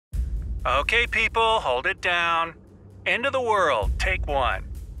Okay, people, hold it down. End of the world, take one.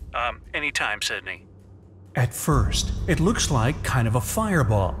 Anytime, Sydney. At first, it looks like kind of a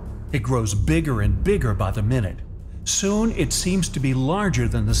fireball. It grows bigger and bigger by the minute. Soon, it seems to be larger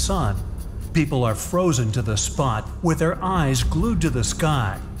than the sun. People are frozen to the spot with their eyes glued to the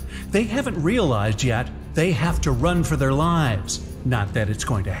sky. They haven't realized yet they have to run for their lives. Not that it's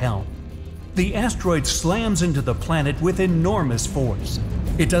going to help. The asteroid slams into the planet with enormous force.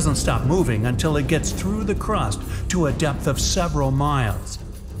 It doesn't stop moving until it gets through the crust to a depth of several miles.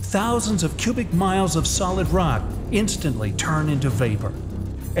 Thousands of cubic miles of solid rock instantly turn into vapor.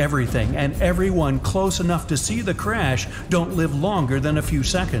 Everything and everyone close enough to see the crash don't live longer than a few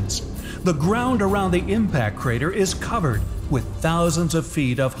seconds. The ground around the impact crater is covered with thousands of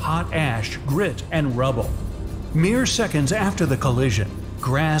feet of hot ash, grit, and rubble. Mere seconds after the collision,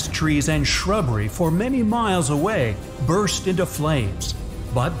 grass, trees, and shrubbery for many miles away burst into flames.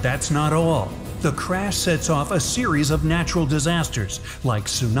 But that's not all. The crash sets off a series of natural disasters, like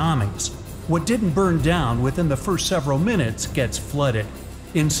tsunamis. What didn't burn down within the first several minutes gets flooded.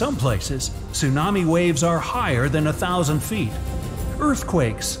 In some places, tsunami waves are higher than 1,000 feet.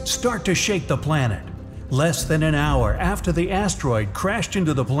 Earthquakes start to shake the planet. Less than an hour after the asteroid crashed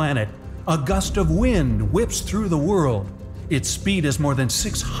into the planet, a gust of wind whips through the world. Its speed is more than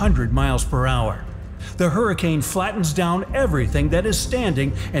 600 miles per hour. The hurricane flattens down everything that is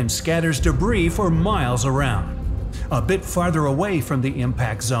standing and scatters debris for miles around. A bit farther away from the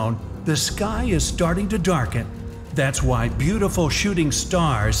impact zone, the sky is starting to darken. That's why beautiful shooting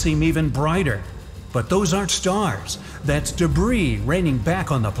stars seem even brighter. But those aren't stars. That's debris raining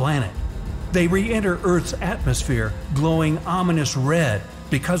back on the planet. They re-enter Earth's atmosphere glowing ominous red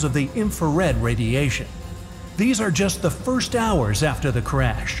because of the infrared radiation. These are just the first hours after the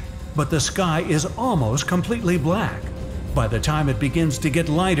crash, but the sky is almost completely black. By the time it begins to get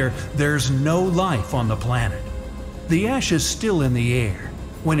lighter, there's no life on the planet. The ash is still in the air.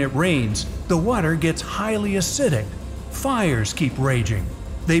 When it rains, the water gets highly acidic. Fires keep raging.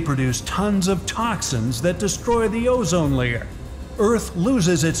 They produce tons of toxins that destroy the ozone layer. Earth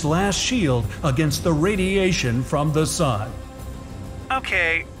loses its last shield against the radiation from the sun.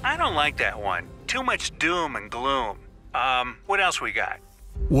 Okay, I don't like that one. Too much doom and gloom. What else we got?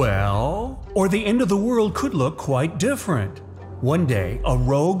 Well, or the end of the world could look quite different. One day, a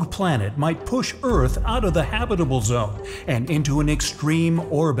rogue planet might push Earth out of the habitable zone and into an extreme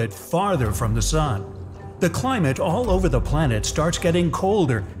orbit farther from the sun. The climate all over the planet starts getting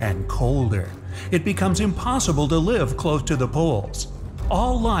colder and colder. It becomes impossible to live close to the poles.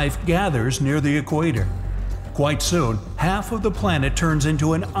 All life gathers near the equator. Quite soon, half of the planet turns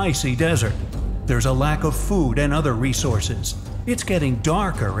into an icy desert. There's a lack of food and other resources. It's getting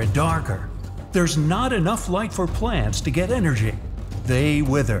darker and darker. There's not enough light for plants to get energy. They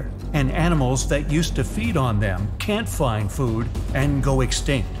wither, and animals that used to feed on them can't find food and go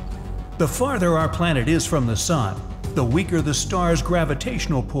extinct. The farther our planet is from the sun, the weaker the star's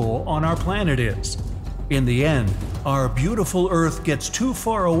gravitational pull on our planet is. In the end, our beautiful Earth gets too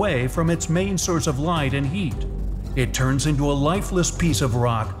far away from its main source of light and heat. It turns into a lifeless piece of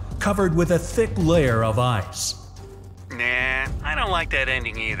rock covered with a thick layer of ice. Nah, I don't like that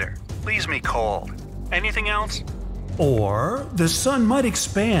ending either. Leaves me cold. Anything else? Or the sun might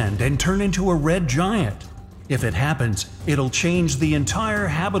expand and turn into a red giant. If it happens, it'll change the entire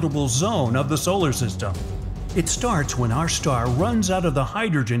habitable zone of the solar system. It starts when our star runs out of the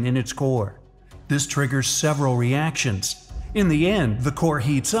hydrogen in its core. This triggers several reactions. In the end, the core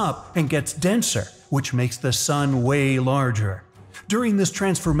heats up and gets denser, which makes the sun way larger. During this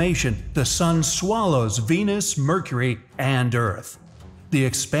transformation, the sun swallows Venus, Mercury, and Earth. The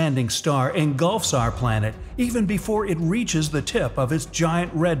expanding star engulfs our planet even before it reaches the tip of its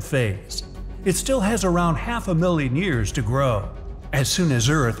giant red phase. It still has around 500,000 years to grow. As soon as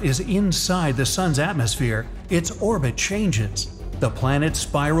Earth is inside the sun's atmosphere, its orbit changes. The planet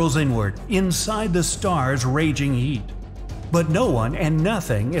spirals inward, inside the star's raging heat. But no one and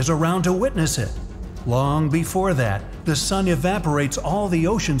nothing is around to witness it. Long before that, the sun evaporates all the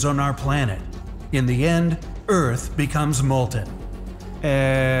oceans on our planet. In the end, Earth becomes molten.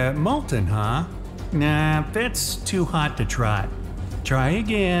 Molten, huh? Nah, that's too hot to try. Try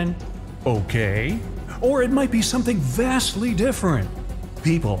again. Okay. Or it might be something vastly different.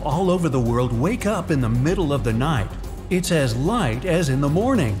 People all over the world wake up in the middle of the night. It's as light as in the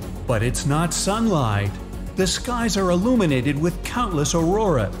morning, but it's not sunlight. The skies are illuminated with countless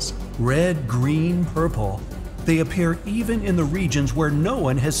auroras, red, green, purple. They appear even in the regions where no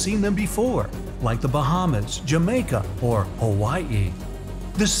one has seen them before, like the Bahamas, Jamaica, or Hawaii.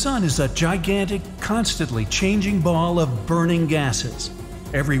 The sun is a gigantic, constantly changing ball of burning gases.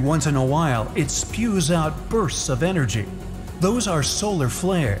 Every once in a while, it spews out bursts of energy. Those are solar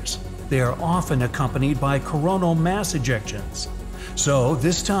flares. They are often accompanied by coronal mass ejections. So,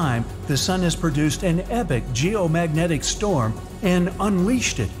 this time, the Sun has produced an epic geomagnetic storm and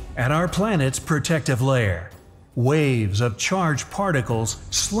unleashed it at our planet's protective layer. Waves of charged particles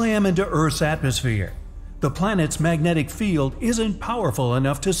slam into Earth's atmosphere. The planet's magnetic field isn't powerful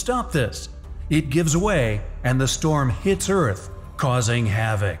enough to stop this. It gives way, and the storm hits Earth, causing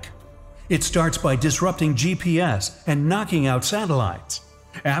havoc. It starts by disrupting GPS and knocking out satellites.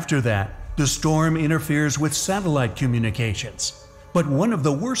 After that, the storm interferes with satellite communications. But one of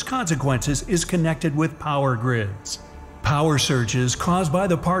the worst consequences is connected with power grids. Power surges caused by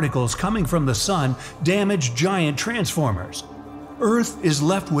the particles coming from the Sun damage giant transformers. Earth is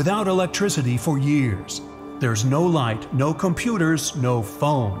left without electricity for years. There's no light, no computers, no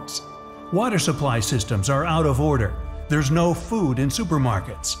phones. Water supply systems are out of order. There's no food in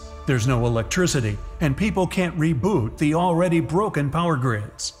supermarkets. There's no electricity, and people can't reboot the already broken power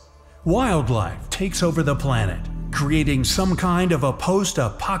grids. Wildlife takes over the planet, creating some kind of a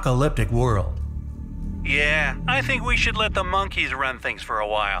post-apocalyptic world. Yeah, I think we should let the monkeys run things for a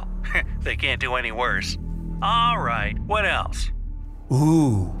while. They can't do any worse. Alright, what else?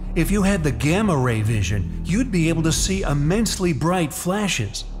 Ooh, if you had the gamma ray vision, you'd be able to see immensely bright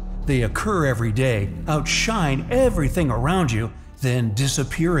flashes. They occur every day, outshine everything around you, then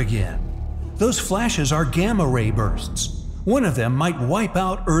disappear again. Those flashes are gamma ray bursts. One of them might wipe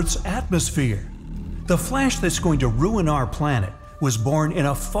out Earth's atmosphere. The flash that's going to ruin our planet was born in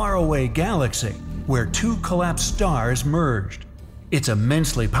a faraway galaxy where two collapsed stars merged. It's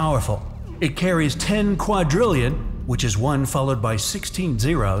immensely powerful. It carries 10 quadrillion, which is 1 followed by 16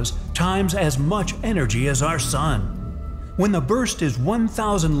 zeros, times as much energy as our Sun. When the burst is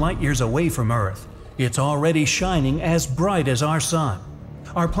 1,000 light-years away from Earth, it's already shining as bright as our Sun.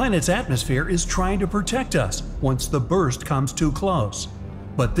 Our planet's atmosphere is trying to protect us once the burst comes too close.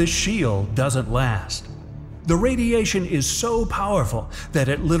 But this shield doesn't last. The radiation is so powerful that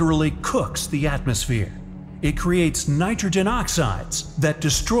it literally cooks the atmosphere. It creates nitrogen oxides that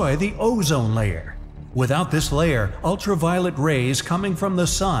destroy the ozone layer. Without this layer, ultraviolet rays coming from the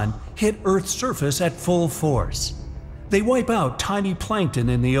Sun hit Earth's surface at full force. They wipe out tiny plankton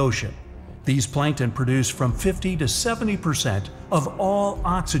in the ocean. These plankton produce from 50 to 70% of all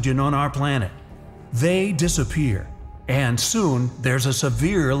oxygen on our planet. They disappear, and soon there's a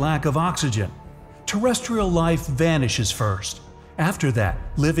severe lack of oxygen. Terrestrial life vanishes first. After that,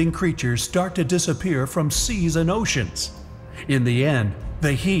 living creatures start to disappear from seas and oceans. In the end,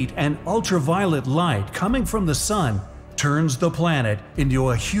 the heat and ultraviolet light coming from the Sun turns the planet into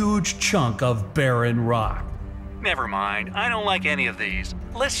a huge chunk of barren rock. Never mind, I don't like any of these.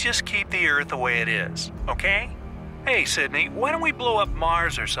 Let's just keep the Earth the way it is, okay? Hey, Sydney, why don't we blow up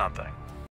Mars or something?